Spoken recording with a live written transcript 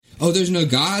oh, there's no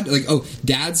God? Like, oh,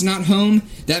 Dad's not home?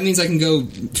 That means I can go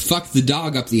fuck the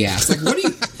dog up the ass. Like, what are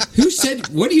you... Who said...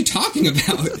 What are you talking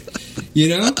about? You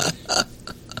know?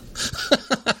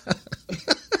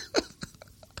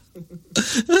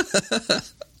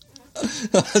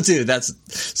 Dude, that's...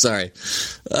 Sorry.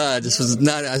 I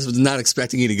was not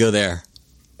expecting you to go there.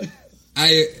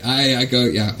 I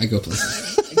go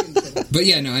places. But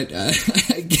yeah, no,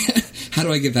 how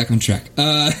do I get back on track?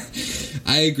 I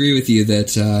agree with you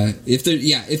that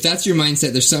if that's your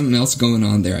mindset, there's something else going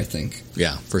on there, I think.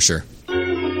 Yeah, for sure.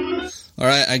 All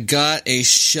right, I got a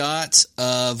shot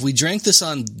of... We drank this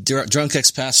on Drunk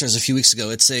Ex-Pastors a few weeks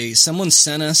ago. Someone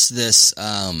sent us this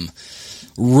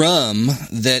rum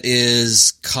that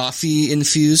is coffee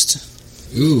infused.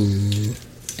 Ooh.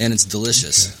 And it's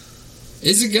delicious. Okay.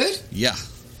 Is it good? Yeah.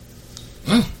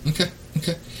 Oh, okay.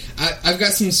 I've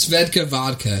got some Svedka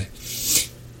vodka.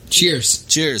 Cheers.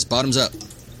 Cheers. Bottoms up.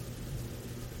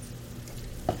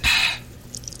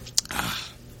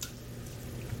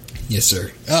 Yes,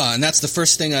 sir. Oh, and that's the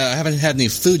first thing. I haven't had any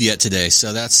food yet today,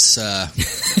 so that's...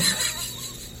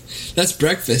 That's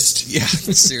breakfast. Yeah,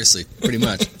 seriously. Pretty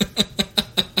much.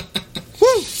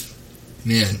 Woo!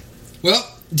 Man. Well,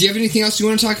 do you have anything else you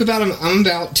want to talk about? I'm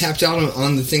about tapped out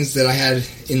on the things that I had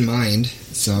in mind.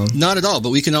 So not at all, but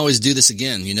we can always do this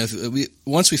again. You know,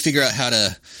 once we figure out how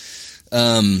to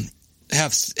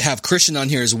have Christian on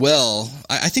here as well,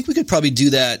 I think we could probably do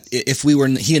that if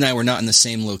he and I were not in the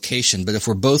same location. But if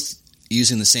we're both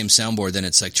using the same soundboard, then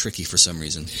it's like tricky for some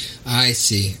reason. I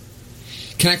see.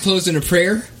 Can I close in a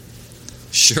prayer?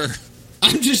 Sure.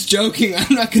 I'm just joking.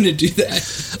 I'm not going to do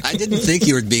that. I didn't think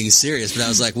you were being serious, but I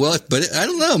was like, well, but I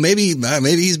don't know. Maybe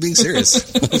he's being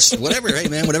serious. Whatever. Hey,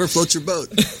 man, whatever floats your boat.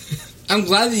 I'm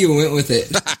glad that you went with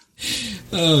it.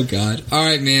 Oh, God. All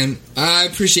right, man. I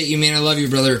appreciate you, man. I love you,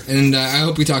 brother. And I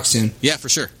hope we talk soon. Yeah, for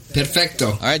sure.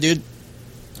 Perfecto. All right, dude.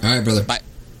 All right, brother. Bye.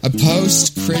 A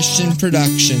post-Christian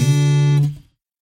production.